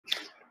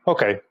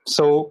Okay,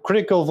 so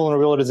critical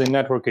vulnerabilities in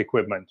network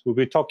equipment. We'll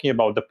be talking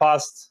about the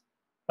past,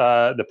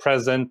 the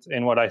present,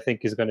 and what I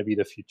think is going to be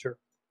the future.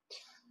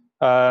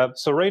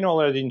 So Rain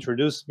already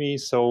introduced me.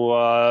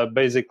 So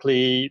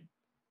basically,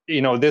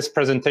 this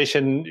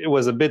presentation, it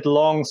was a bit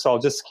long, so I'll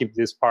just skip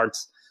these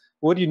parts.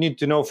 What you need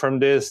to know from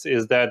this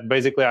is that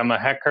basically I'm a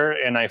hacker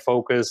and I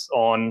focus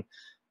on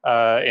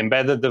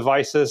embedded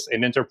devices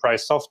in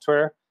enterprise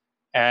software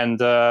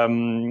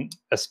and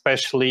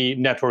especially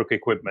network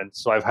equipment.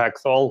 So I've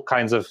hacked all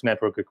kinds of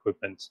network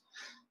equipment.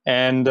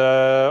 And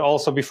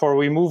also before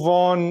we move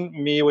on,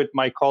 me with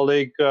my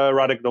colleague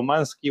Radek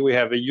Domanski, we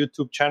have a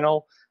YouTube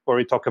channel where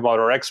we talk about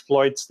our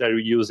exploits that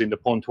we use in the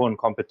Pwn2Own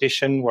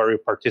competition, where we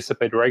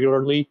participate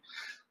regularly.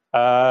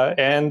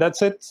 And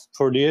that's it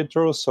for the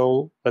intro,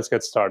 so let's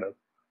get started.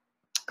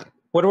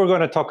 What we're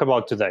going to talk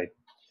about today,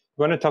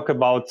 we're going to talk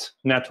about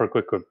network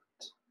equipment.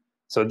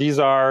 So these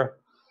are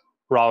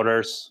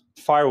routers,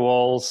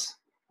 firewalls,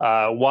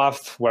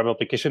 WAF, web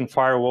application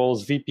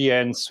firewalls,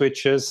 VPN,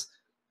 switches,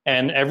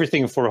 and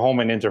everything for home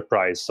and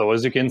enterprise. So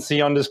as you can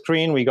see on the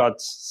screen, we got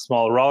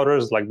small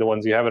routers like the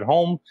ones you have at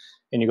home,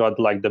 and you got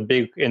like the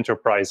big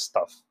enterprise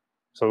stuff.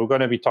 So we're going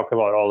to be talking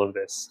about all of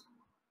this.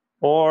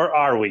 Or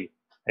are we,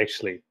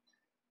 actually?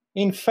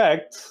 In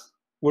fact,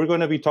 we're going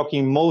to be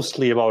talking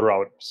mostly about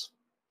routers.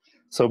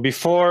 So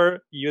before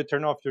you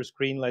turn off your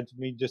screen, let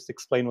me just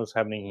explain what's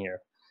happening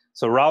here.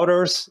 So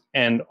routers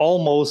and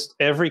almost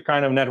every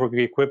kind of network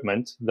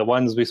equipment, the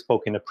ones we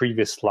spoke in the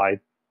previous slide,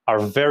 are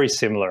very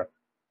similar.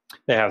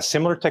 They have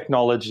similar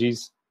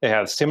technologies, they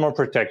have similar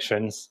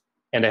protections,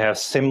 and they have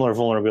similar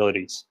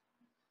vulnerabilities.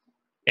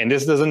 And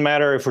this doesn't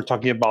matter if we're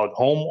talking about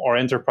home or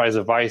enterprise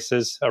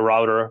devices, a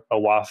router, a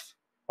WAF,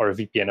 or a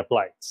VPN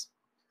appliance.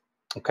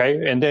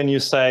 Okay, and then you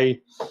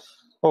say,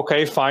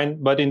 okay,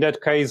 fine, but in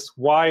that case,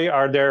 why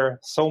are there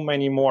so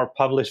many more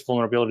published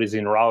vulnerabilities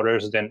in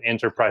routers than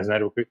enterprise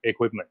network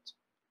equipment?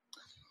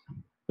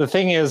 The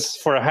thing is,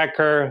 for a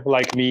hacker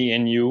like me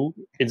and you,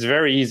 it's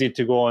very easy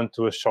to go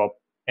into a shop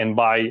and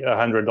buy a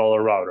 $100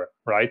 router,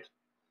 right?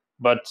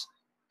 But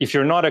if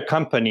you're not a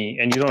company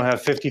and you don't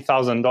have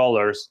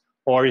 $50,000,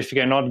 or if you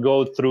cannot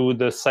go through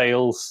the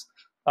sales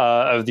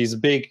of these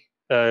big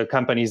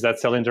companies that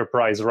sell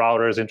enterprise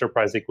routers,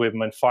 enterprise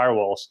equipment,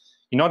 firewalls,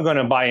 you're not going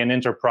to buy an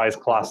enterprise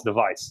class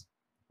device,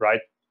 right?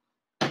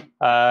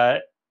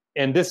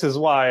 And this is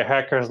why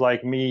hackers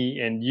like me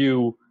and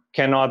you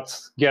cannot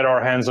get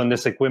our hands on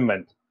this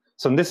equipment.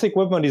 So this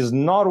equipment is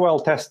not well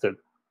tested,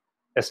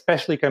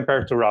 especially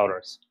compared to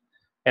routers.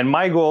 And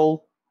my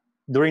goal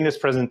during this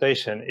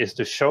presentation is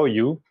to show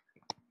you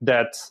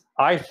that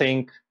I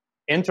think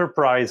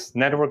enterprise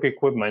network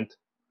equipment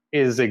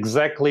is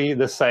exactly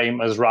the same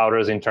as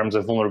routers in terms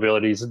of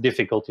vulnerabilities,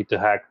 difficulty to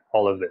hack,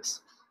 all of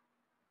this.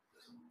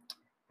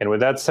 And with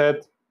that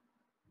said,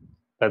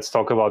 let's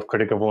talk about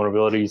critical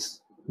vulnerabilities,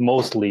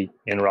 mostly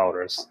in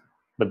routers,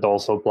 but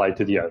also apply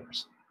to the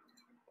others.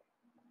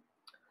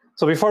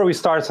 So before we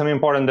start, some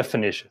important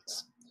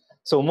definitions.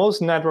 So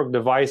most network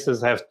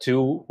devices have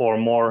two or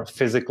more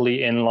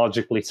physically and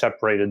logically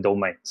separated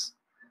domains.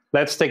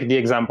 Let's take the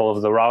example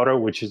of the router,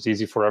 which is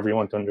easy for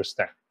everyone to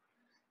understand.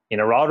 In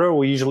a router,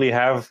 we usually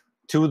have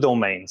two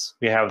domains.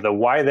 We have the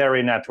wide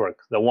area network,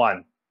 the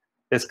one.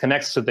 This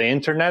connects to the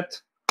internet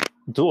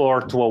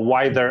or to a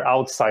wider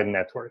outside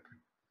network.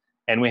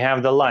 And we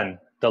have the LAN,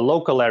 the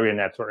local area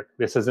network.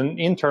 This is an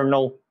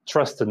internal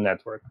trusted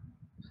network,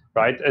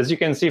 right? As you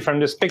can see from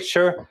this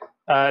picture,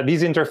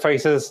 these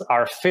interfaces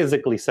are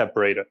physically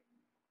separated,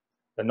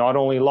 not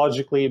only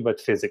logically, but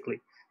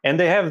physically. And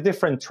they have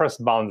different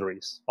trust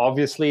boundaries.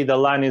 Obviously, the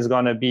LAN is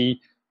going to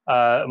be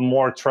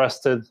more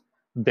trusted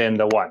than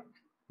the WAN,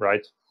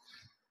 right?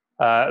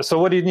 So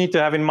what you need to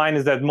have in mind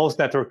is that most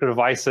network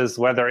devices,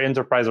 whether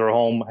enterprise or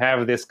home,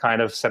 have this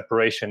kind of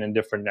separation in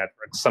different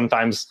networks.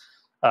 Sometimes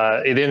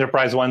the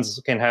enterprise ones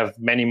can have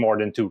many more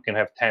than two, can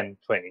have 10,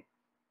 20.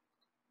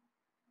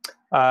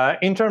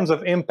 In terms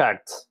of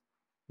impact,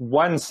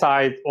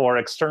 one-side or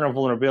external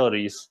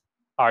vulnerabilities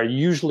are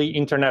usually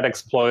internet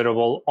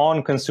exploitable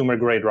on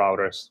consumer-grade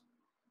routers,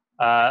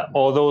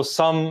 although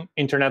some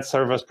internet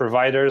service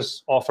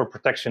providers offer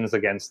protections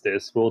against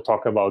this. We'll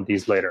talk about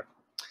these later.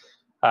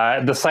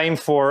 The same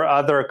for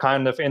other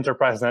kind of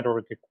enterprise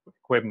network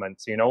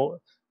equipment.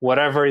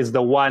 Whatever is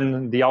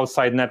the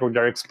outside network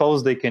they're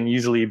exposed, they can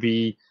usually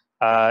be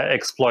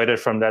exploited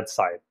from that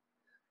side.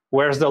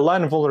 Whereas the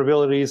LAN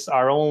vulnerabilities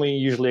are only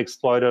usually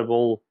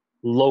exploitable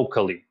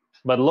locally,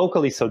 but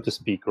locally, so to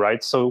speak,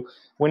 right? So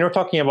when you're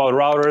talking about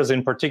routers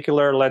in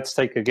particular, let's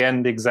take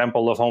again the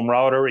example of home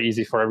router,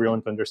 easy for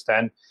everyone to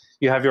understand.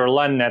 You have your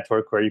LAN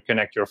network where you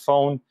connect your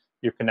phone,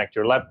 you connect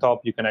your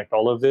laptop, you connect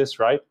all of this,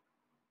 right?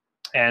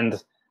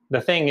 And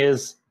the thing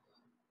is,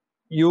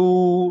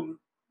 you're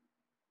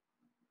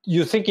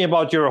thinking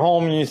about your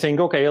home and you think,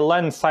 okay, a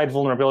LAN side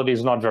vulnerability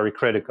is not very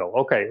critical.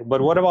 Okay,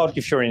 but what about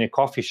if you're in a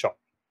coffee shop?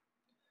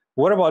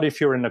 What about if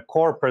you're in a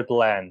corporate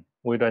LAN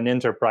with an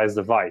enterprise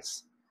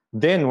device?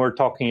 Then we're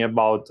talking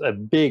about a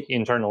big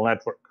internal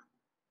network.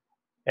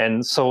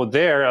 And so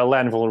there, a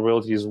LAN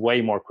vulnerability is way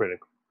more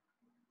critical.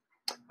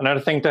 Another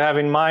thing to have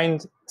in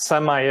mind,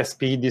 some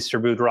ISP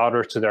distribute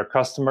routers to their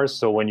customers.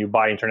 So when you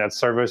buy internet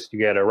service, you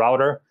get a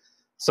router.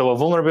 So a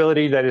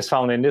vulnerability that is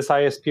found in this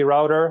ISP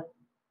router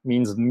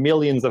means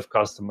millions of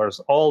customers,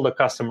 all the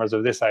customers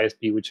of this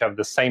ISP which have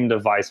the same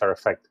device are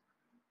affected.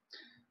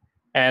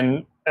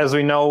 And as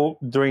we know,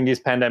 during these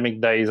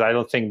pandemic days, I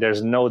don't think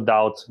there's no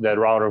doubt that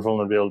router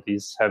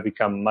vulnerabilities have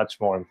become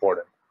much more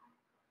important.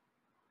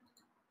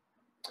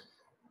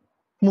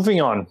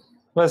 Moving on,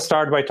 let's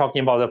start by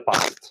talking about the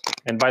past.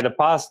 And by the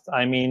past,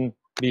 I mean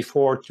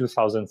before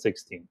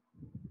 2016.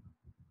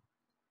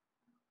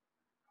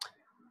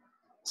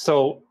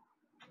 So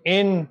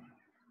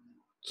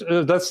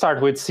let's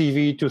start with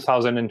CV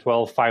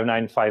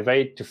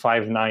 2012-5958 to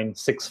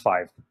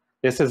 5965.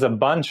 This is a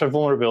bunch of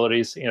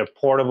vulnerabilities in a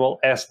portable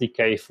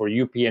SDK for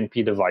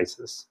UPnP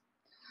devices.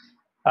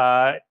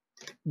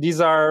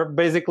 These are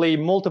basically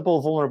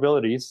multiple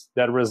vulnerabilities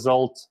that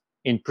result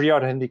in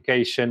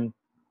pre-authentication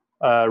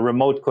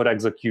remote code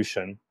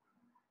execution.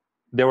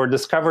 They were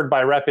discovered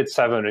by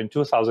Rapid7 in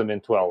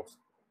 2012.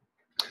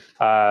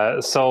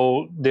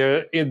 So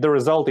the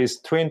result is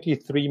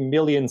 23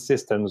 million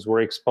systems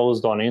were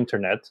exposed on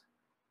internet,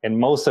 and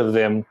most of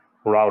them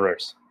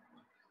routers.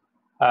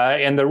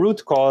 And the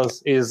root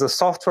cause is a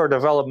software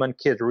development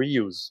kit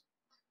reuse.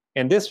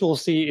 And this we'll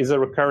see is a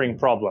recurring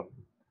problem.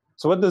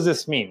 So what does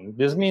this mean?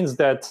 This means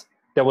that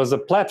there was a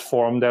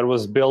platform that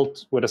was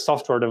built with a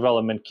software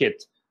development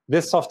kit.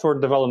 This software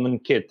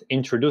development kit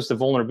introduced a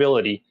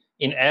vulnerability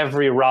in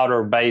every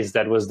router base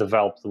that was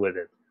developed with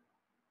it.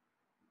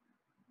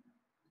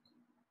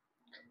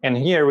 And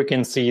here we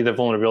can see the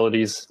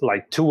vulnerabilities,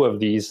 like 2 of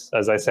these.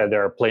 As I said,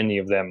 there are plenty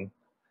of them.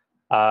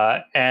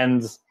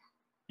 And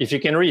if you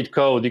can read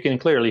code, you can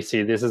clearly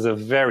see this is a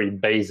very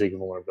basic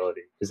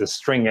vulnerability. It's a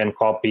string and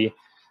copy.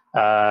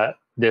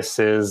 This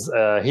is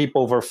a heap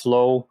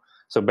overflow.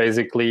 So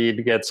basically,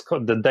 it gets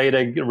the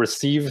data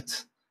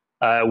received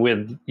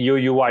with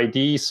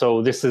UUID.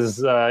 So this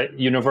is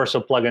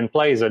universal plug and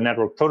play, is a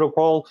network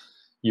protocol.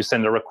 You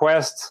send a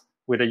request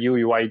with a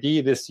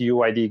UUID. This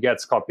UUID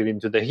gets copied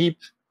into the heap,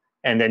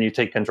 and then you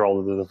take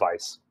control of the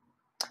device.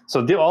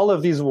 So all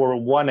of these were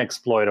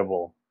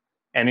exploitable.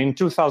 And in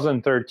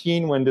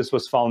 2013, when this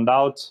was found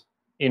out,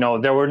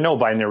 there were no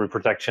binary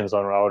protections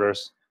on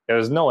routers. There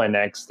was no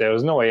NX. There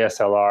was no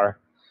ASLR.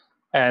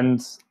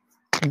 And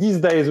these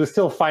days, we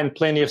still find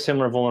plenty of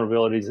similar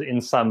vulnerabilities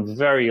in some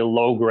very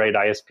low-grade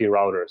ISP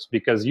routers,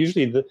 because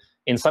usually,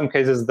 in some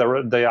cases, the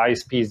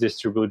ISPs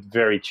distribute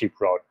very cheap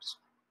routers.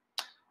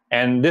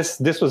 And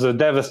this was a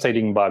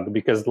devastating bug,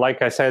 because,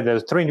 like I said,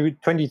 there's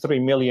 23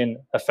 million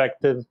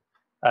affected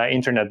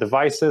internet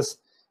devices,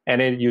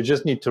 and you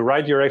just need to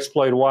write your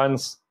exploit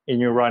once,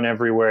 and you run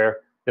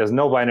everywhere. There's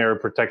no binary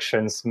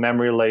protections,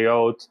 memory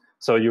layout.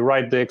 So you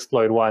write the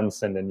exploit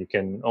once, and then you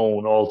can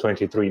own all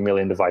 23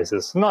 million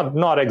devices.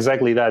 Not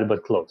exactly that,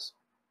 but close.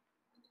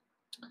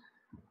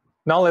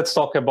 Now let's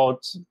talk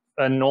about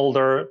an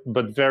older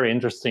but very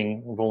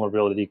interesting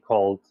vulnerability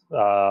called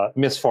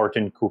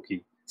misfortune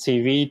cookie,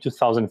 CV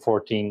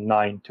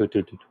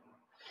 2014-92222.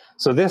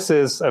 So this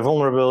is a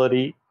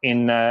vulnerability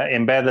in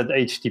embedded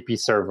HTTP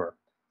server.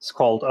 It's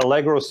called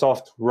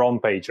AllegroSoft ROM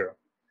pager.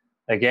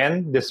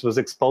 Again, this was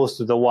exposed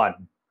to the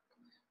one.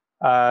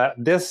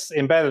 This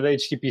embedded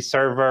HTTP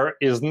server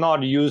is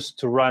not used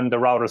to run the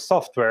router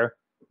software,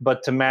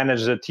 but to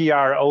manage the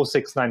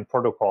TR-069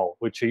 protocol,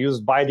 which is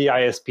used by the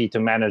ISP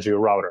to manage your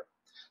router.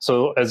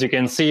 So as you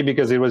can see,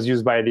 because it was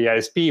used by the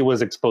ISP, it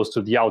was exposed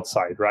to the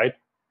outside, right?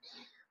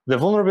 The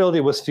vulnerability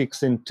was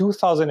fixed in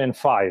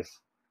 2005,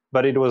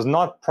 but it was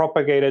not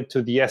propagated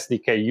to the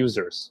SDK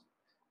users.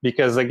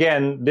 Because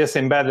again, this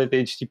embedded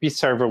HTTP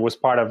server was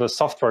part of a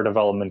software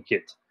development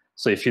kit.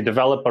 So if you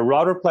develop a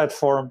router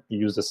platform, you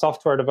use the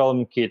software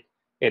development kit,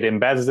 it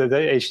embeds the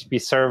HTTP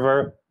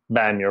server,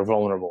 bam, you're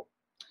vulnerable.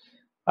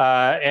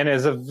 And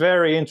it's a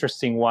very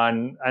interesting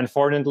one.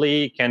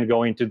 Unfortunately, can't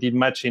go into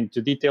much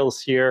into details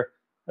here,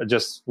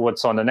 just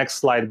what's on the next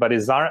slide, but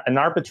it's an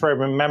arbitrary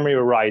memory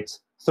write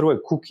through a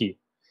cookie.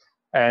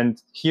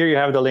 And here you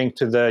have the link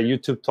to the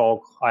YouTube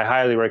talk. I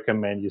highly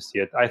recommend you see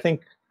it. I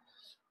think,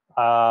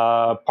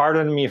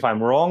 pardon me if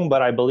I'm wrong,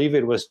 but I believe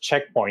it was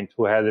Checkpoint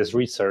who had this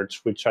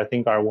research, which I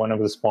think are one of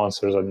the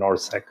sponsors of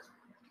NSEC.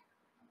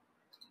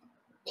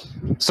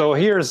 So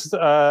here's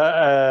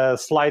a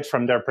slide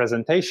from their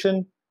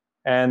presentation.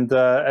 And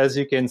as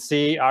you can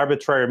see,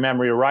 arbitrary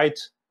memory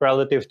write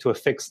relative to a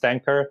fixed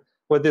anchor.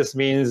 What this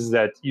means is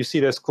that you see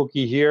this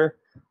cookie here.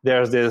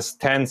 There's this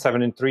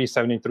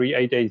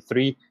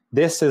 10.73.73.883.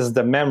 This is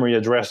the memory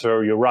address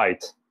where you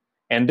write.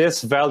 And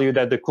this value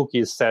that the cookie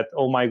is set,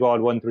 oh my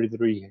God,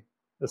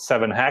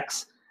 1337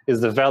 hex,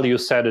 is the value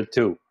set it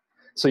to.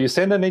 So you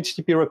send an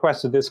HTTP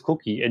request to this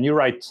cookie, and you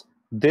write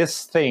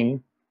this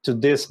thing to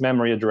this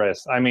memory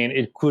address. I mean,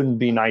 it couldn't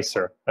be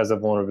nicer as a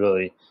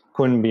vulnerability.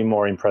 Couldn't be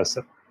more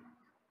impressive.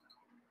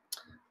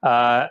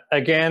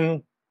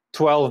 Again,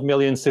 12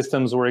 million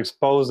systems were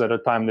exposed at the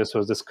time this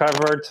was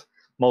discovered,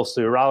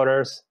 mostly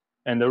routers.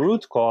 And the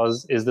root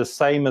cause is the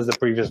same as the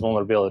previous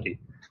vulnerability.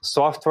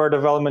 Software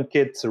development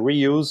kits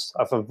reuse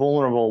of a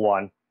vulnerable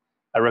one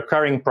a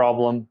recurring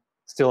problem,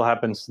 still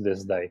happens to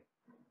this day.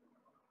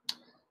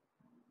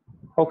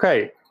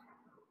 Okay,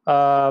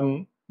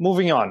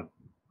 moving on.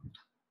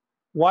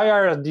 Why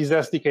are these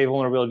SDK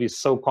vulnerabilities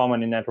so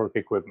common in network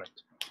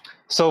equipment?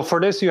 So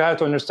for this, you have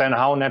to understand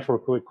how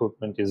network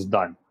equipment is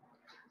done.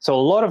 So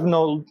a lot of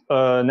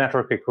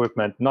network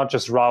equipment, not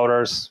just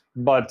routers,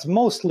 but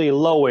mostly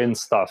low-end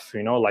stuff,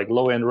 you know, like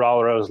low-end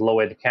routers,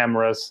 low-end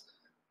cameras,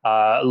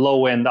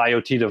 low-end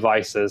IoT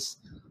devices,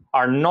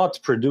 are not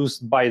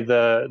produced by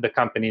the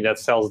company that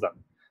sells them.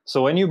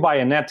 So when you buy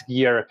a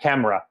Netgear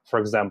camera, for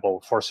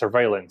example, for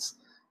surveillance,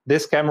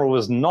 this camera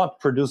was not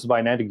produced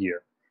by Netgear.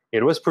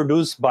 It was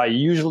produced by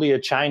usually a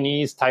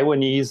Chinese,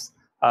 Taiwanese,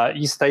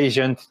 East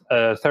Asian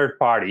third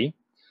party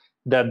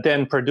that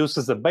then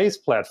produces a base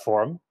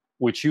platform,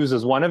 which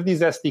uses one of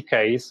these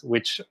SDKs,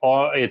 which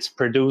it's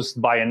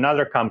produced by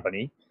another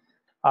company,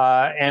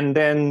 and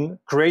then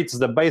creates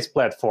the base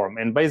platform.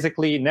 And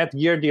basically,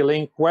 Netgear,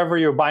 D-Link, whoever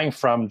you're buying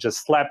from,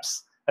 just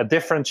slaps a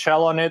different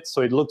shell on it,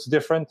 so it looks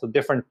different, a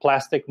different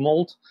plastic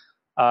mold,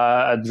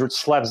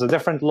 slaps a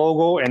different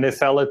logo, and they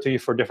sell it to you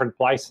for different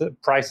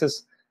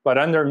prices. But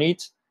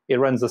underneath, it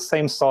runs the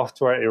same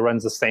software, it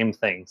runs the same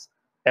things,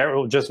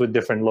 just with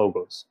different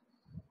logos.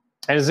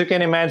 And as you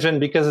can imagine,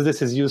 because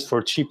this is used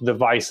for cheap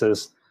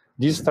devices,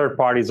 these third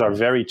parties are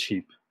very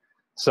cheap.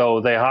 So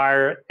they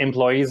hire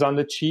employees on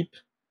the cheap.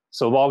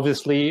 So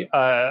obviously,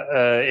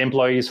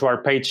 employees who are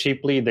paid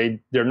cheaply,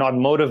 they're not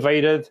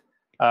motivated.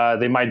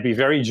 They might be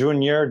very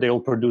junior. They'll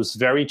produce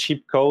very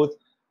cheap code.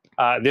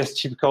 This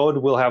cheap code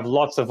will have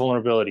lots of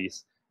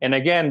vulnerabilities. And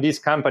again, these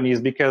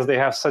companies, because they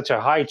have such a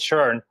high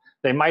churn,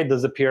 they might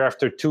disappear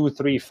after 2,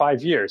 3,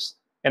 5 years.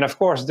 And of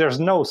course,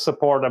 there's no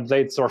support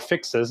updates or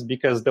fixes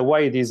because the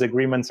way these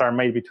agreements are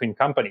made between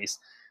companies,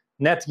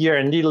 Netgear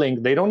and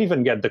D-Link, they don't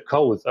even get the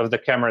code of the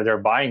camera they're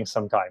buying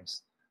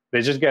sometimes.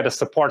 They just get a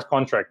support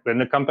contract. Then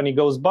the company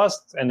goes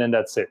bust, and then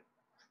that's it.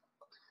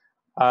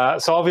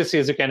 So obviously,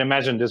 as you can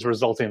imagine, this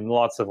results in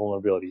lots of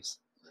vulnerabilities.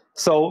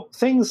 So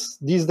things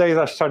these days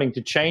are starting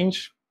to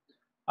change.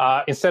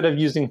 Instead of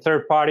using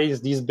third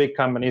parties, these big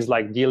companies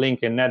like D-Link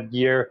and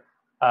Netgear,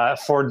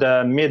 for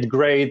the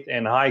mid-grade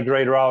and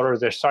high-grade routers,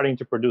 they're starting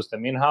to produce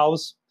them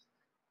in-house.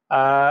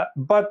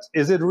 But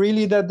is it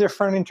really that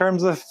different in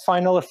terms of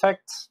final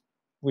effects?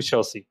 We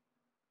shall see.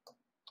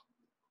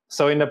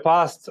 So in the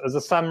past, as a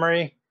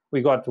summary,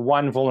 we got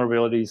 1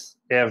 vulnerabilities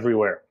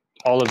everywhere.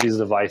 All of these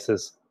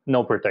devices,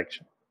 no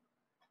protection.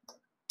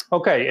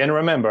 Okay, and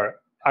remember,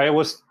 I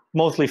was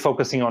mostly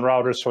focusing on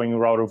routers, showing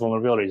router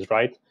vulnerabilities,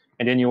 right?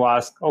 And then you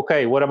ask,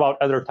 okay, what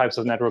about other types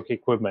of network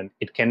equipment?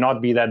 It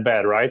cannot be that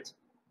bad, right?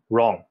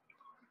 Wrong.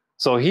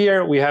 So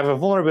here we have a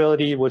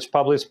vulnerability which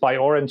published by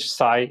Orange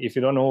Sai. If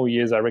you don't know who he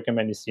is, I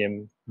recommend you see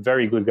him.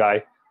 Very good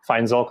guy,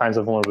 finds all kinds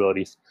of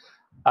vulnerabilities.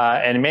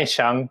 And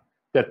Meshang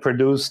that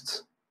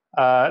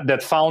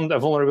found a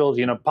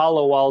vulnerability in a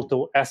Palo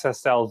Alto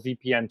SSL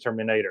VPN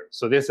terminator.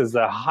 So this is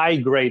a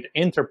high-grade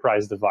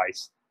enterprise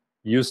device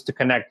used to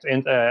connect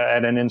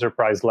at an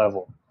enterprise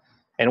level.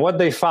 And what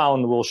they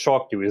found will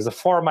shock you is a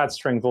format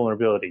string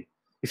vulnerability.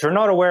 If you're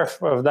not aware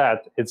of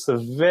that, it's a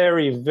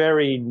very,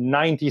 very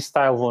 90s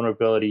style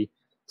vulnerability,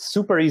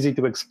 super easy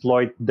to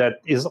exploit,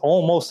 that is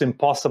almost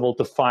impossible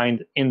to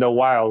find in the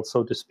wild,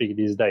 so to speak,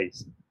 these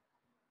days.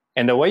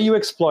 And the way you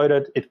exploit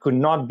it, it could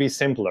not be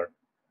simpler.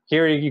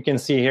 Here you can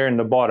see here in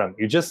the bottom,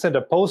 you just send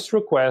a post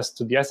request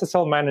to the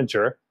SSL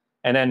manager,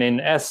 and then in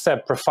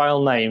SSEP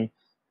profile name,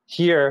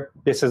 here,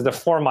 this is the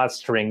format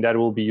string that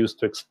will be used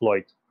to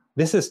exploit.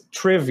 This is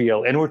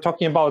trivial, and we're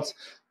talking about,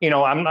 you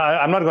know, I'm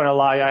not going to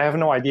lie, I have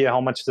no idea how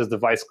much this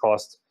device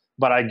costs,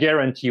 but I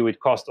guarantee you it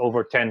cost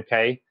over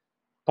 10K,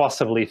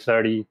 possibly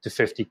 30 to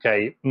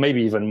 50K,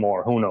 maybe even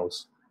more, who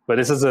knows. But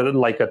this is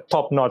like a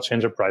top-notch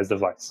enterprise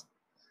device.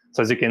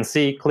 So as you can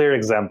see, clear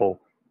example,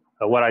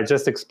 what I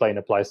just explained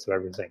applies to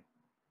everything.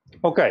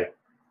 Okay,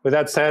 with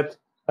that said,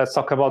 let's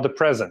talk about the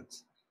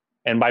present.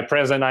 And by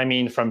present, I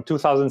mean from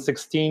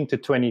 2016 to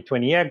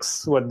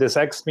 2020X. What this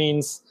X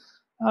means,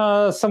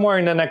 somewhere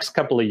in the next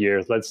couple of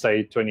years, let's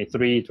say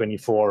 23,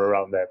 24,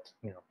 around that.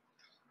 You know.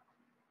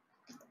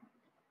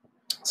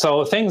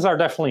 So things are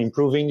definitely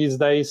improving these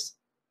days.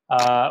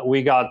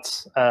 We got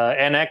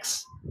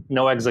NX,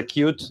 no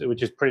execute,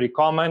 which is pretty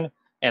common,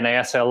 and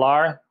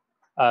ASLR,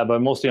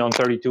 but mostly on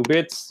 32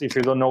 bits. If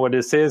you don't know what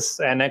this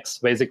is,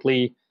 NX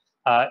basically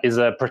is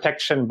a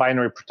protection,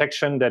 binary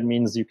protection. That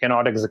means you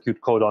cannot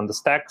execute code on the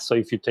stack. So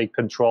if you take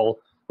control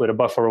with a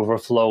buffer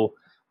overflow,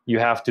 you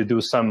have to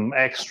do some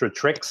extra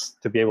tricks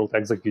to be able to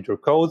execute your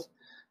code.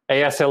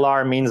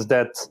 ASLR means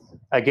that,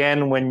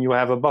 again, when you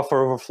have a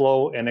buffer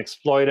overflow and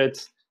exploit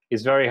it,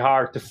 it's very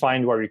hard to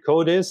find where your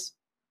code is.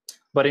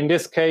 But in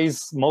this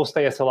case, most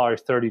ASLR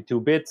is 32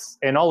 bits,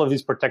 and all of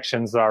these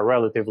protections are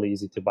relatively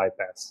easy to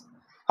bypass.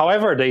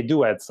 However, they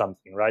do add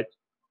something, right?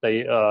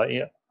 They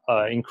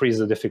increase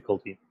the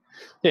difficulty.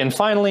 And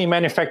finally,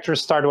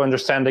 manufacturers start to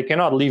understand they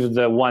cannot leave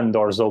the WAN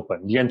doors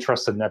open, the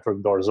untrusted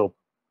network doors open.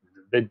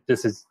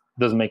 This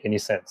doesn't make any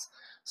sense.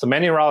 So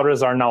many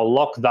routers are now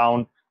locked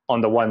down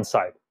on the one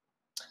side.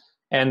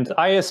 And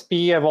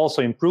ISP have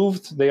also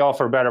improved. They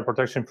offer better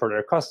protection for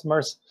their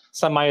customers.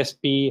 Some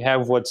ISP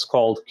have what's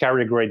called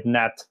carrier-grade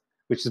NAT,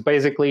 which is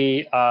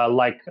basically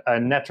like a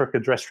network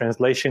address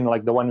translation,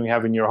 like the one we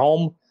have in your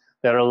home,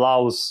 that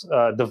allows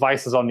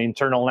devices on the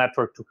internal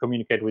network to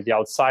communicate with the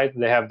outside.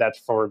 They have that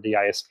for the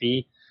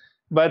ISP.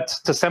 But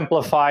to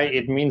simplify,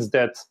 it means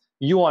that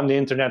you on the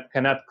internet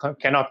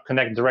cannot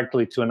connect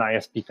directly to an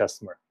ISP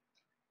customer.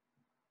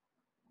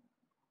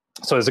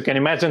 So as you can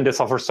imagine, this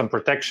offers some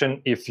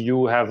protection if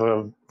you have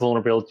a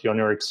vulnerability on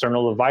your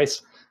external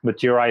device,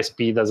 but your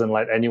ISP doesn't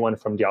let anyone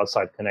from the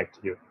outside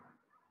connect to you.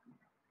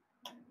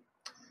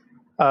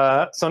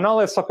 So now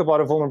let's talk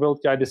about a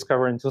vulnerability I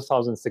discovered in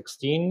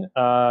 2016,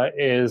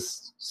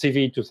 is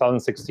CV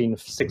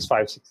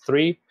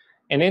 2016-6563.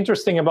 And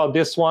interesting about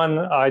this one,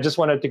 I just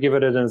wanted to give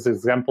it as an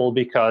example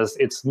because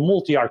it's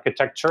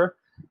multi-architecture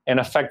and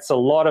affects a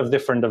lot of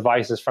different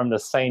devices from the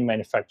same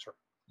manufacturer.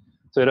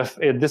 So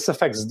this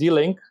affects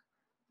D-Link,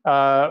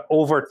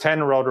 over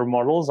 10 router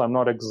models. I'm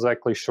not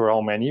exactly sure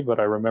how many, but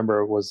I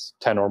remember it was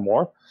 10 or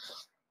more.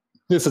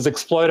 This is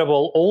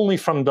exploitable only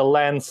from the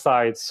LAN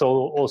side, so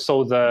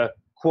also the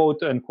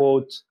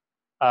quote-unquote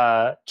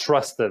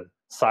trusted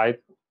side,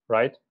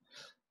 right?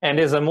 And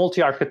is a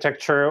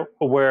multi-architecture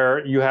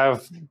where you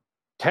have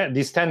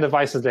these 10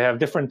 devices. They have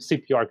different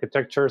CPU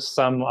architectures.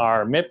 Some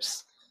are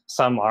MIPS,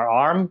 some are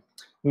ARM.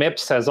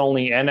 MIPS has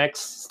only NX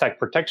stack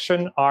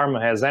protection. ARM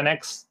has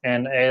NX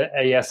and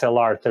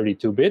ASLR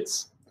 32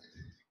 bits.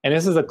 And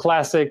this is a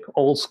classic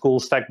old school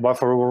stack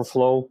buffer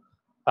overflow.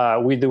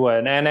 We do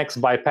an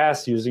NX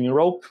bypass using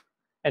rope,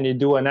 and you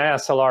do an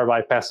ASLR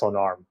bypass on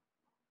ARM.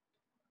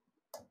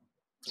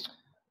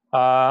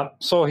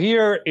 So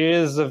here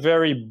is a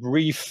very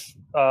brief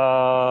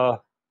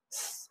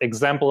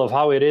example of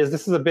how it is.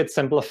 This is a bit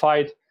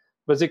simplified,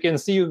 but as you can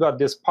see, you got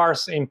this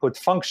parse input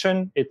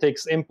function. It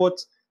takes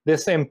input.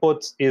 This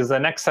input is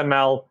an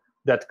XML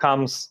that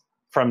comes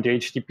from the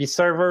HTTP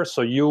server.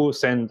 So you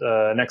send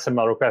an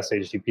XML request to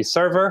HTTP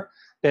server.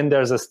 Then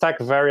there's a stack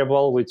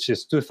variable, which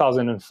is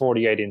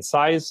 2048 in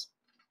size.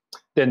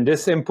 Then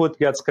this input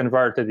gets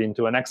converted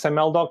into an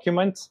XML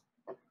document.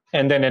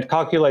 And then it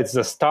calculates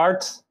the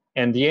start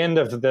and the end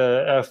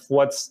of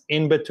what's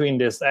in between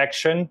this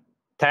action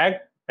tag,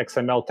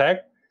 XML tag,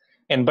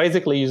 and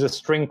basically use a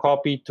string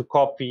copy to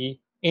copy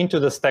into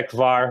the stack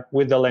var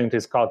with the length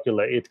is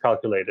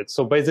calculated.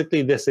 So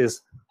basically, this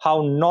is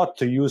how not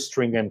to use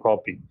string and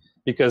copy,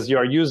 because you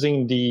are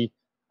using the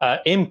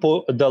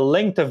input, the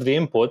length of the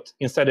input,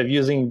 instead of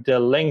using the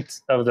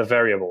length of the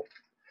variable.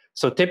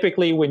 So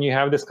typically, when you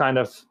have this kind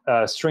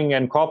of string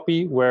and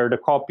copy, where the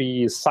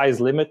copy is size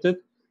limited,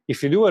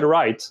 if you do it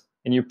right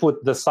and you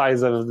put the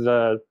size of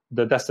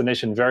the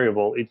destination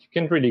variable, it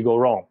can't really go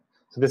wrong.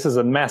 So this is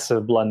a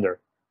massive blunder.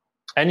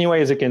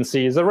 Anyway, as you can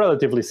see, it's a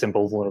relatively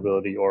simple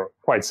vulnerability, or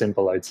quite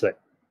simple, I'd say.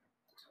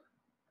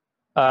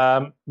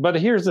 But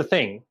here's the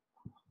thing.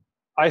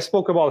 I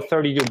spoke about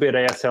 32-bit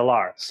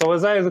ASLR. So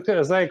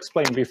as I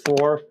explained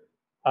before,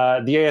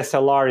 the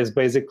ASLR is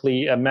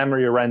basically a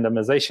memory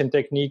randomization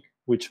technique,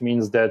 which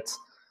means that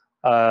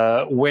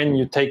when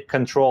you take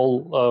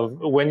control of,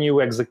 when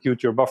you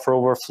execute your buffer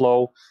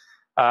overflow,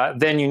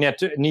 then you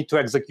need to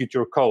execute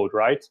your code,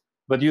 right?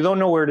 But you don't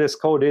know where this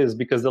code is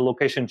because the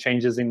location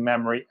changes in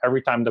memory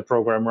every time the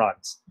program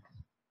runs.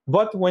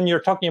 But when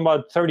you're talking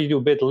about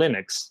 32-bit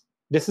Linux,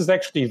 this is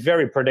actually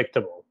very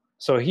predictable.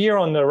 So here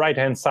on the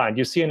right-hand side,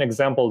 you see an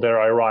example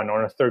there I run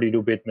on a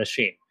 32-bit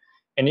machine.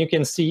 And you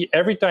can see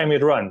every time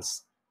it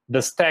runs,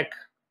 the stack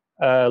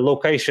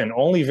location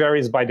only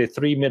varies by the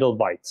 3 middle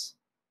bytes.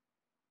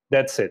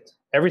 That's it.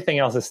 Everything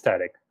else is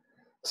static.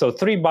 So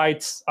 3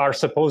 bytes are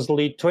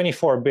supposedly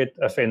 24-bit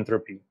of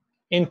entropy.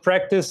 In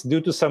practice, due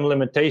to some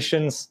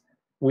limitations,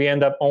 we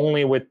end up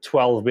only with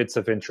 12 bits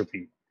of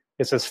entropy.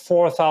 This is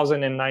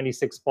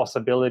 4,096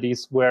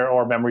 possibilities where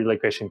our memory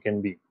location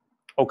can be.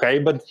 Okay,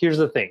 but here's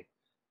the thing.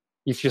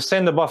 If you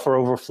send a buffer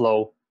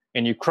overflow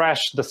and you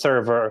crash the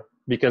server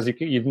because you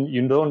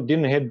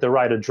didn't hit the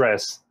right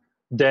address,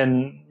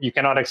 then you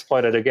cannot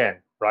exploit it again,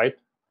 right?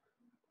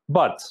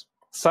 But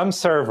some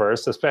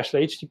servers,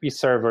 especially HTTP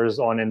servers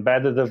on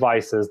embedded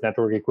devices,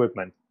 network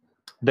equipment,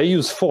 they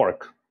use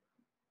fork.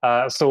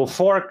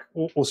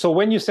 So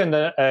when you send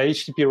a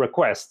HTTP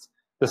request,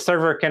 the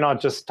server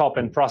cannot just stop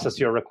and process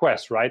your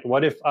request, right?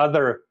 What if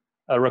other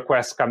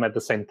requests come at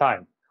the same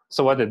time?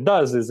 So what it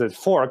does is it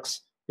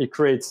forks. It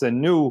creates a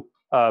new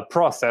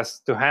process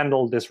to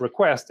handle this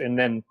request, and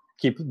then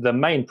the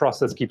main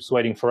process keeps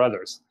waiting for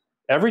others.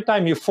 Every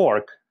time you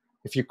fork,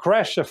 if you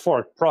crash a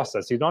fork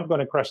process, you're not going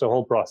to crash the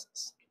whole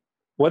process.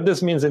 What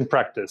this means in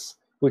practice,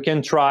 we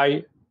can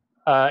try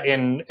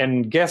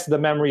and guess the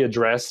memory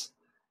address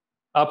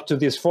up to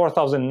these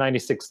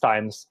 4,096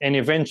 times, and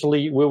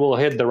eventually we will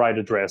hit the right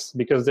address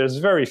because there's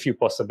very few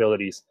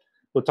possibilities.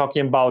 We're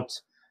talking about,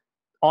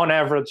 on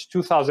average,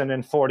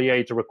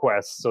 2,048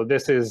 requests. So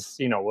this is,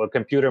 a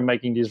computer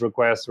making these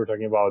requests. We're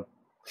talking about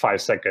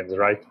 5 seconds,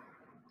 right?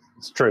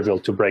 It's trivial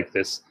to break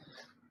this.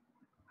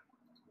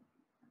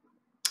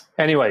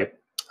 Anyway,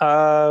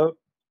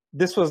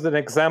 this was an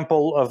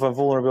example of a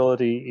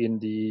vulnerability in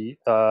the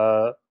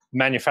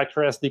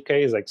manufacturer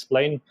SDK, as I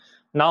explained.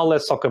 Now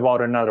let's talk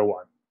about another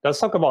one. Let's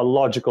talk about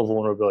logical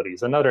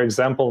vulnerabilities. Another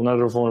example,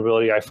 another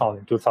vulnerability I found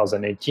in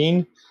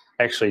 2018,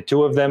 actually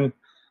two of them.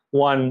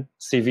 One,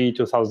 CV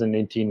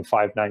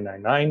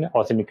 2018-5999,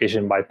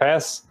 authentication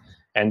bypass,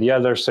 and the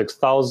other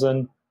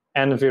 6000,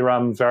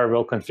 NVRAM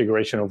variable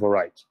configuration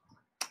override.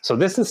 So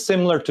this is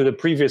similar to the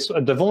previous,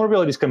 the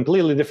vulnerability is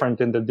completely different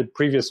than the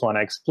previous one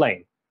I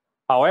explained.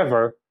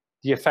 However,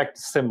 the effect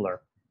is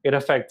similar. It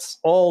affects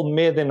all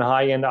mid and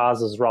high-end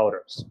ASUS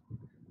routers.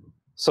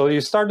 So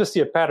you start to see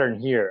a pattern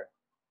here.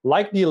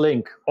 Like the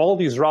link, all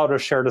these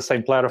routers share the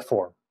same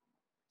platform.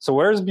 So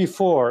whereas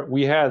before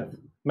we had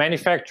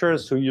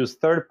manufacturers who use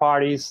third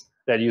parties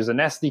that use an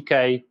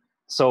SDK,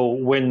 so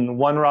when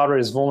one router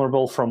is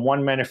vulnerable from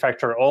one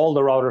manufacturer, all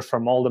the routers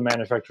from all the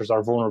manufacturers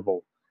are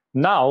vulnerable.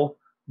 Now,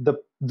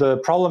 the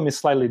problem is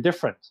slightly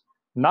different.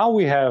 Now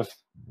we have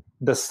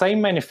the same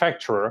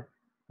manufacturer.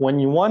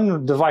 When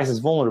one device is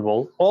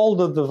vulnerable, all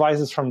the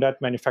devices from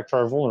that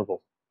manufacturer are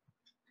vulnerable.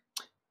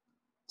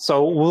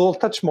 So we'll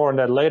touch more on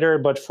that later,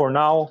 but for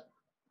now,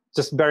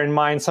 just bear in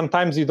mind,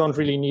 sometimes you don't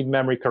really need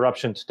memory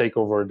corruption to take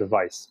over a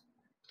device.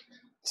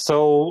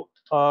 So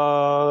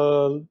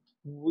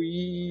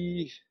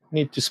we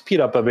need to speed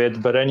up a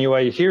bit, but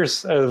anyway,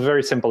 here's a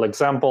very simple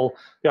example.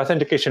 The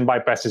authentication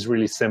bypass is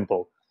really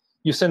simple.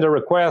 You send a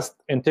request,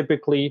 and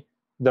typically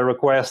the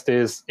request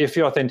is, if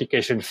your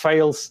authentication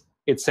fails,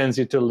 it sends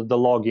you to the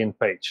login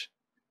page.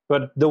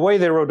 But the way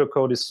they wrote the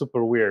code is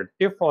super weird.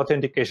 If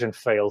authentication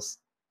fails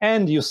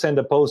and you send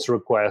a post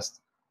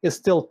request, it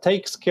still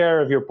takes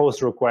care of your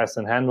post request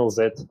and handles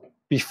it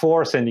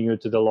before sending you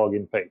to the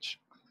login page.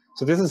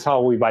 So this is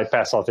how we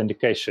bypass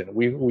authentication.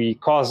 We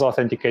cause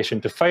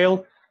authentication to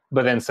fail,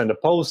 but then send a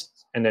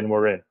post, and then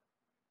we're in.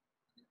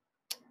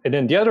 And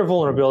then the other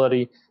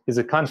vulnerability is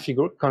a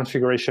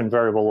configuration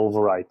variable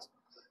override.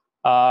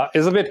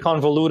 It's a bit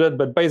convoluted,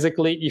 but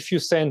basically, if you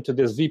send to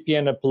this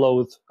VPN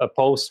upload a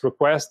post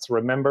request,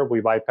 remember we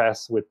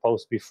bypassed with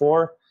post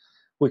before,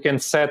 we can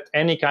set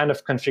any kind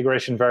of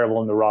configuration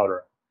variable in the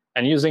router.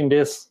 And using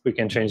this, we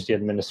can change the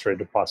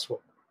administrator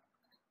password.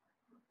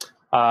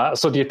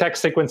 So the attack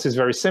sequence is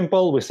very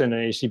simple. We send an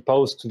HTTP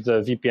post to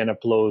the VPN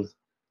upload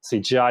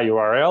CGI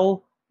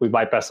URL. We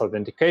bypass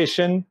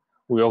authentication.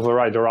 We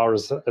override the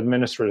router's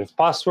administrative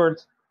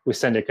password. We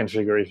send a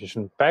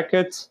configuration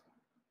packet,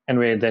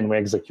 and then we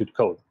execute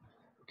code.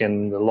 We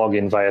can log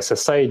in via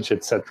SSH,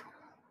 etc.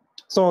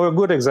 So a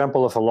good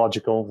example of a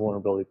logical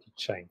vulnerability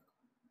chain.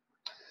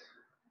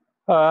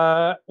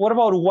 What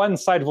about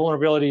one-side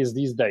vulnerabilities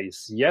these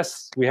days?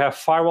 Yes, we have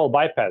firewall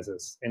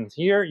bypasses. And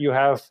here you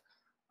have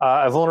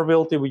a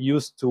vulnerability we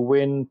used to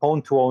win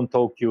Pwn2Own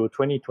Tokyo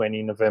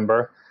 2020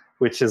 November,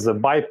 which is a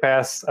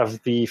bypass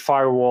of the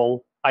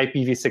firewall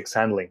IPv6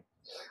 handling.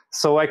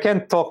 So I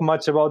can't talk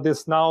much about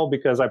this now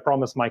because I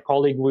promised my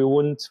colleague we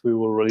wouldn't. We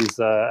will release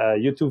a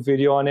YouTube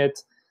video on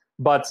it.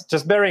 But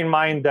just bear in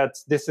mind that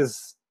this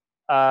is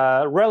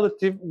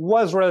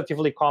was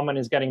relatively common,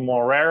 is getting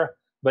more rare.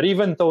 But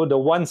even though the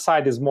one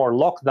side is more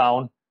locked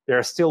down, there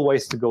are still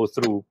ways to go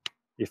through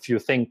if you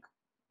think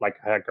like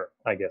a hacker,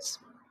 I guess.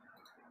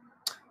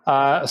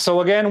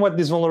 So again, what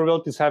these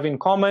vulnerabilities have in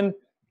common,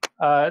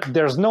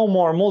 there's no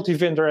more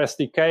multi-vendor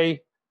SDK.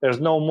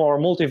 There's no more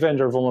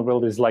multi-vendor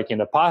vulnerabilities like in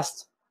the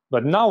past.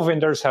 But now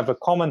vendors have a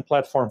common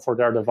platform for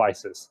their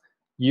devices.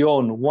 You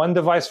own one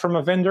device from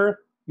a vendor.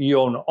 You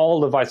own all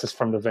devices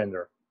from the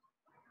vendor.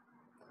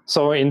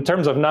 So in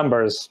terms of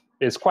numbers,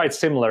 it's quite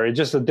similar. It's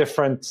just a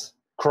different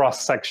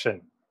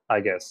cross-section, I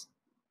guess.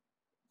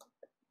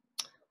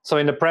 So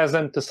in the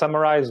present, to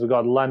summarize, we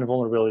got LAN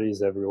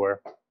vulnerabilities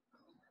everywhere.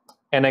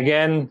 And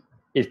again,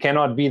 it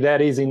cannot be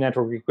that easy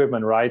network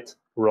equipment, right?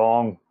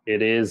 Wrong,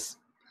 it is.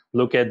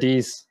 Look at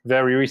these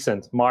very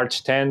recent,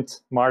 March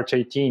 10th, March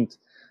 18th,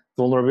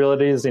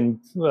 vulnerabilities in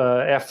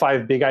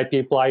F5 big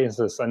IP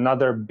appliances,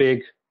 another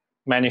big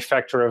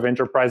manufacturer of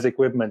enterprise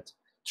equipment,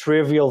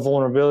 trivial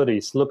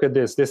vulnerabilities. Look at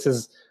this. This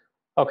is,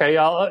 okay,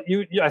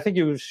 I think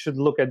you should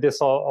look at this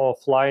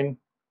offline.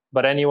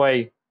 But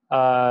anyway,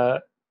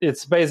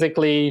 it's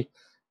basically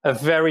a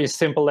very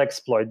simple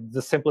exploit,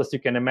 the simplest you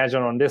can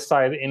imagine on this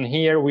side. In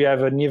here, we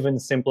have an even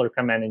simpler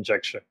command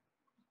injection.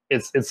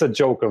 It's a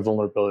joke of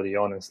vulnerability,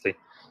 honestly.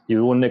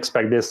 You wouldn't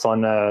expect this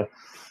on a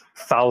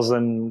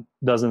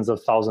dozens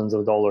of thousands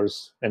of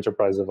dollars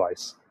enterprise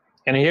device.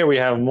 And here we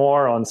have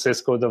more on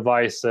Cisco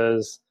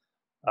devices,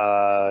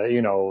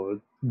 you know,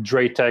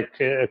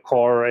 Draytech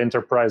core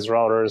enterprise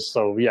routers.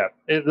 So yeah,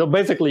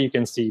 basically you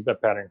can see the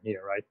pattern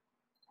here, right?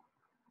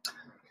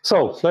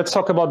 So let's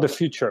talk about the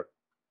future.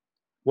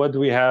 What do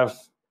we have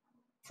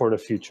for the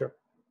future?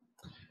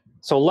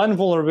 So LAN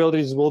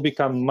vulnerabilities will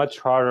become much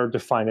harder to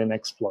find and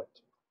exploit.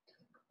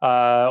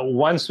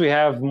 Once we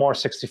have more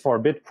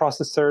 64-bit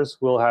processors,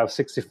 we'll have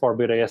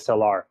 64-bit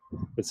ASLR.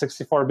 With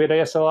 64-bit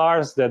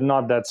ASLRs, they're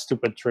not that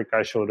stupid trick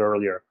I showed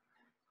earlier.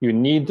 You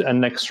need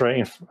an extra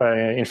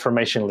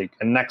information leak,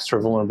 an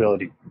extra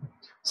vulnerability.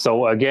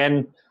 So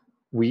again,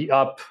 we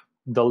up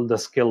the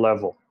skill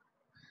level.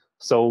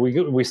 So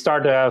we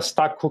start to have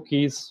stuck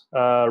cookies,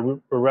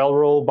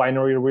 railroad,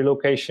 binary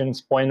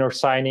relocations, pointer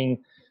signing.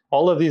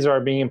 All of these are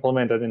being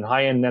implemented in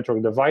high-end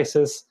network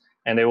devices,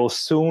 and they will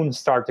soon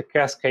start to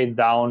cascade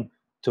down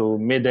to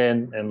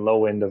mid-end and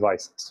low-end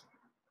devices.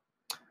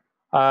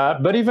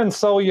 But even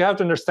so, you have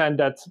to understand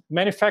that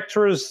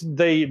manufacturers,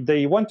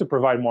 they want to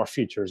provide more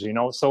features, you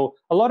know? So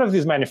a lot of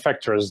these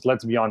manufacturers,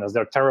 let's be honest,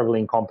 they're terribly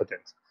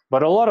incompetent.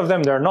 But a lot of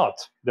them, they're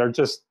not. They're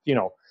just, you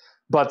know,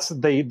 but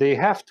they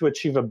have to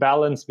achieve a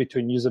balance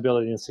between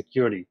usability and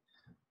security.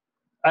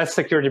 As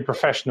security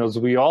professionals,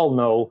 we all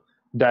know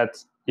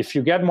that if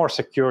you get more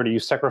security, you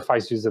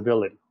sacrifice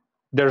usability.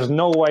 There's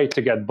no way to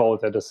get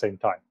both at the same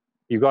time.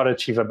 You got to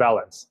achieve a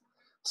balance.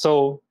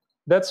 So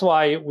that's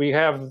why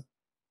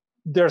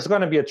there's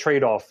going to be a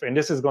trade-off, and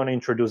this is going to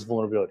introduce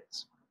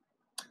vulnerabilities.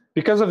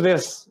 Because of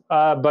this,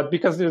 but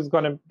because they're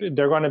going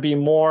to be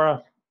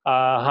more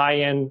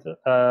high-end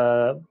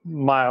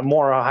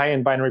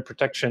binary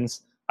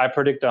protections, I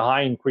predict a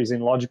high increase in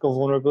logical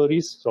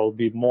vulnerabilities. So it'll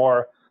be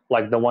more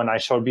like the one I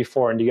showed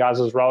before in the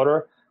ASUS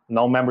router,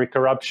 no memory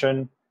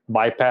corruption,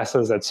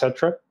 bypasses,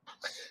 etc.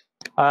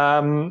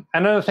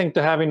 Another thing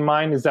to have in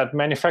mind is that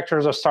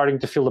manufacturers are starting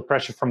to feel the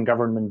pressure from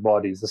government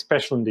bodies,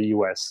 especially in the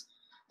US.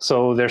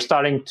 So they're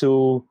starting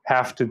to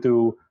have to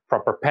do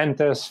proper pen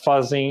tests,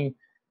 fuzzing,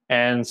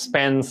 and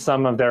spend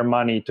some of their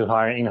money to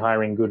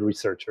hiring good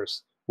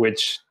researchers,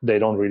 which they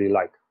don't really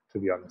like, to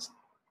be honest.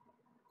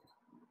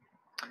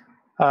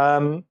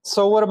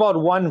 So what about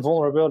one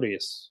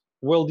vulnerabilities?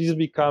 Will these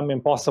become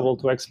impossible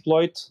to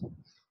exploit?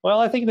 Well,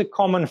 I think the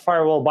common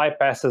firewall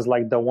bypasses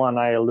like the one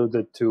I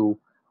alluded to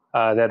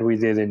that we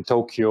did in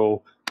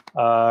Tokyo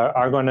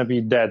are going to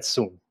be dead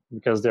soon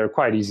because they're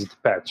quite easy to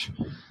patch.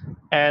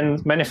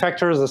 And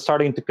manufacturers are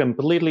starting to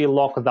completely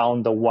lock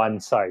down the one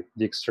side,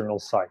 the external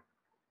side.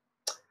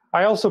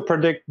 I also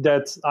predict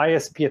that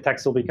ISP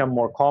attacks will become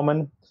more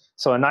common.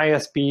 So an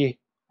ISP,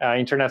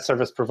 internet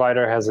service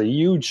provider, has a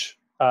huge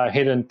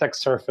hidden attack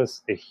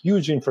surface, a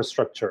huge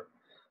infrastructure.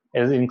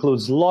 It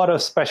includes a lot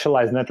of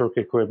specialized network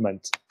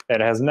equipment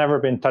that has never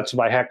been touched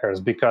by hackers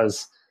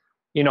because,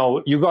 you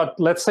know,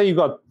 let's say you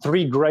got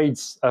 3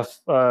 grades of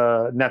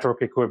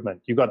network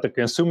equipment. You got the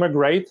consumer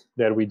grade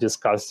that we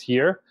discussed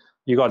here.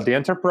 You got the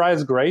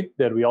enterprise grade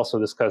that we also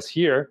discussed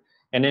here.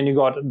 And then you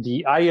got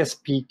the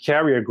ISP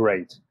carrier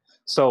grade.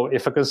 So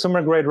if a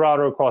consumer grade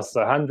router costs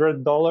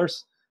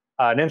 $100,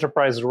 an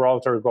enterprise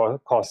router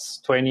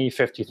costs $20,000,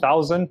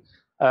 $50,000.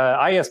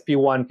 ISP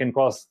one can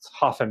cost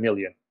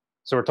 $500,000.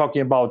 So we're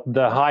talking about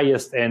the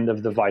highest end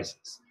of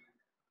devices.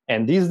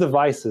 And these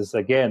devices,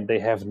 again, they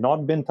have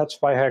not been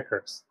touched by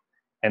hackers.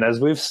 And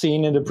as we've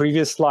seen in the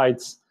previous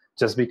slides,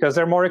 just because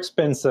they're more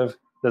expensive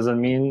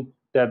doesn't mean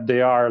that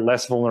they are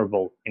less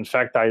vulnerable. In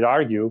fact, I'd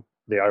argue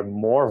they are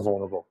more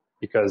vulnerable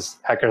because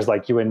hackers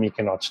like you and me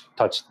cannot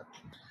touch them.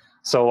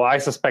 So I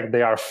suspect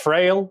they are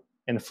frail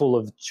and full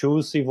of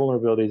juicy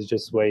vulnerabilities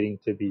just waiting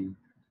to be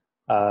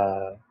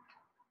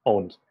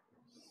owned.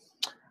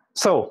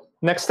 So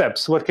next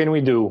steps, what can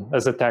we do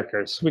as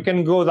attackers? We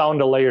can go down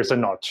the layers a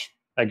notch.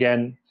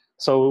 Again,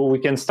 so we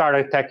can start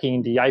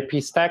attacking the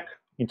IP stack,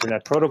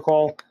 Internet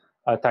Protocol,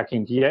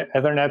 attacking the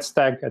Ethernet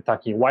stack,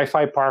 attacking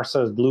Wi-Fi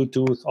parsers,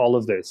 Bluetooth, all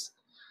of this.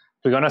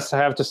 We're going to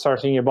have to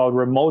start thinking about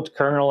remote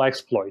kernel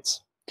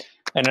exploits.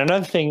 And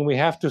another thing, we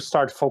have to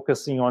start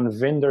focusing on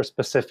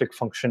vendor-specific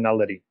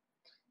functionality.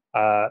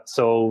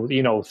 So,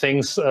 you know,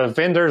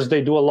 vendors,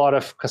 they do a lot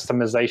of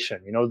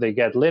customization. You know, they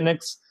get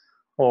Linux,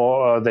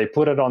 or they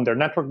put it on their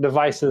network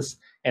devices,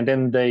 and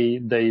then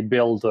they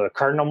build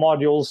kernel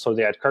modules. So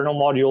they add kernel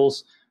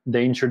modules.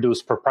 They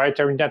introduce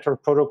proprietary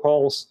network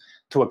protocols.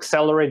 To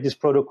accelerate these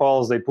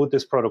protocols, they put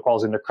these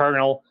protocols in the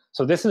kernel.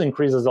 So this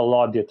increases a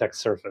lot the attack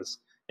surface.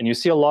 And you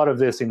see a lot of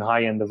this in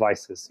high-end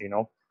devices, you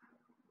know.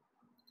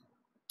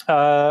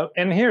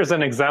 And here's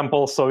an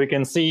example. So we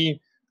can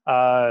see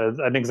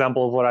an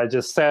example of what I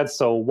just said.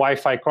 So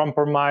Wi-Fi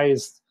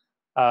compromised.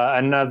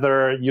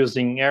 Another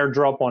using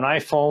AirDrop on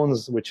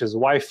iPhones, which is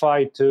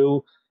Wi-Fi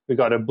too. We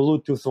got a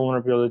Bluetooth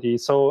vulnerability.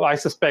 So I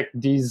suspect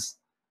these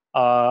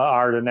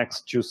are the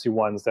next juicy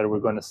ones that we're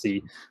going to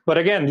see. But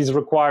again, these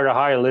require a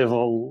higher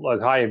level, a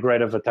higher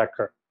grade of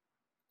attacker.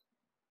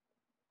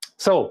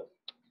 So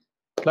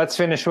let's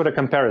finish with a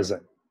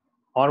comparison.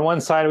 On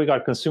one side, we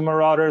got consumer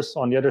routers.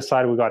 On the other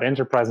side, we got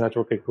enterprise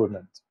network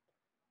equipment.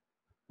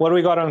 What do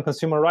we got on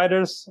consumer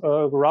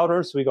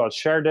routers? We got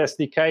shared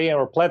SDK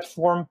or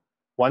platform.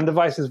 One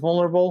device is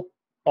vulnerable.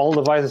 All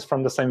devices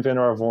from the same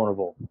vendor are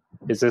vulnerable.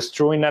 Is this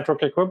true in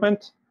network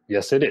equipment?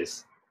 Yes, it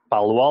is.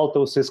 Palo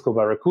Alto, Cisco,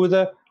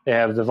 Barracuda, they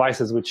have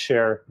devices which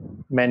share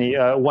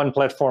one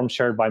platform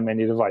shared by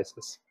many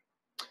devices.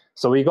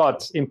 So we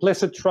got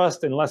implicit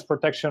trust and less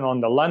protection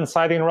on the LAN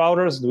side in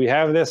routers. Do we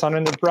have this on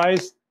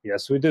enterprise?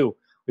 Yes, we do.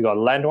 We got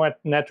LAN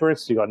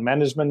networks, we got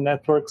management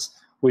networks,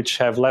 which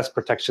have less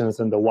protections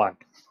than the WAN.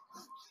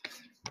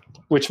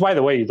 Which, by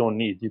the way, you don't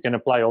need. You can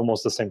apply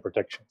almost the same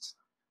protections.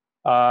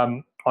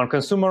 On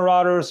consumer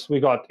routers, we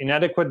got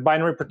inadequate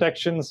binary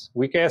protections,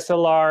 weak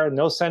SLR,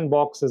 no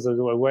sandboxes,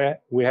 as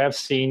we have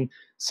seen,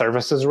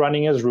 services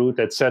running as root,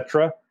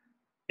 etc.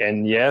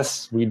 And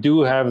yes, we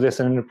do have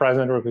this in enterprise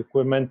network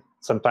equipment,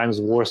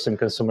 sometimes worse than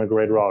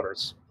consumer-grade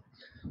routers.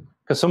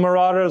 Consumer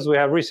routers, we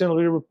have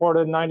recently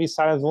reported 90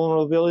 silent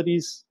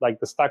vulnerabilities, like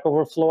the Stack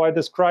Overflow I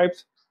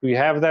described. Do we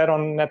have that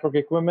on network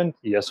equipment?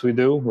 Yes, we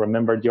do.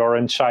 Remember the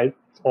orange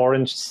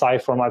SCI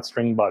format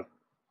string bug.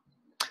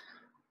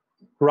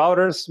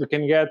 Routers, we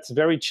can get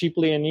very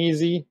cheaply and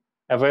easy,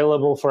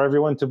 available for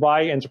everyone to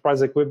buy.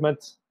 Enterprise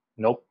equipment,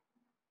 nope,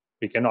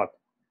 we cannot.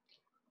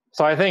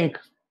 So I think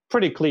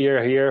pretty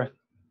clear here,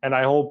 and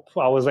I hope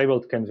I was able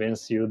to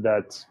convince you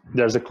that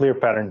there's a clear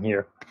pattern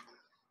here.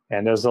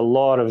 And there's a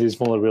lot of these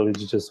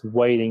vulnerabilities just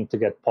waiting to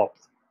get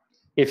popped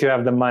if you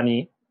have the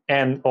money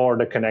and or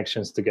the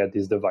connections to get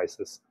these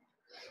devices.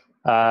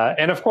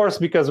 And of course,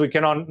 because we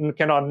cannot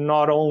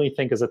not only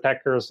think as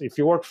attackers, if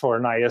you work for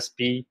an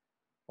ISP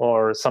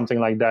or something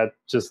like that,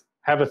 just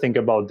have a think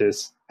about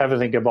this. Have a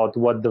think about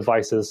what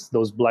devices,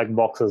 those black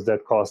boxes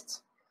that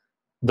cost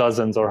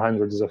dozens or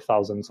hundreds of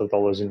thousands of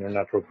dollars in your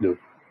network do.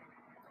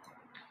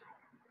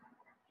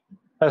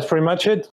 That's pretty much it.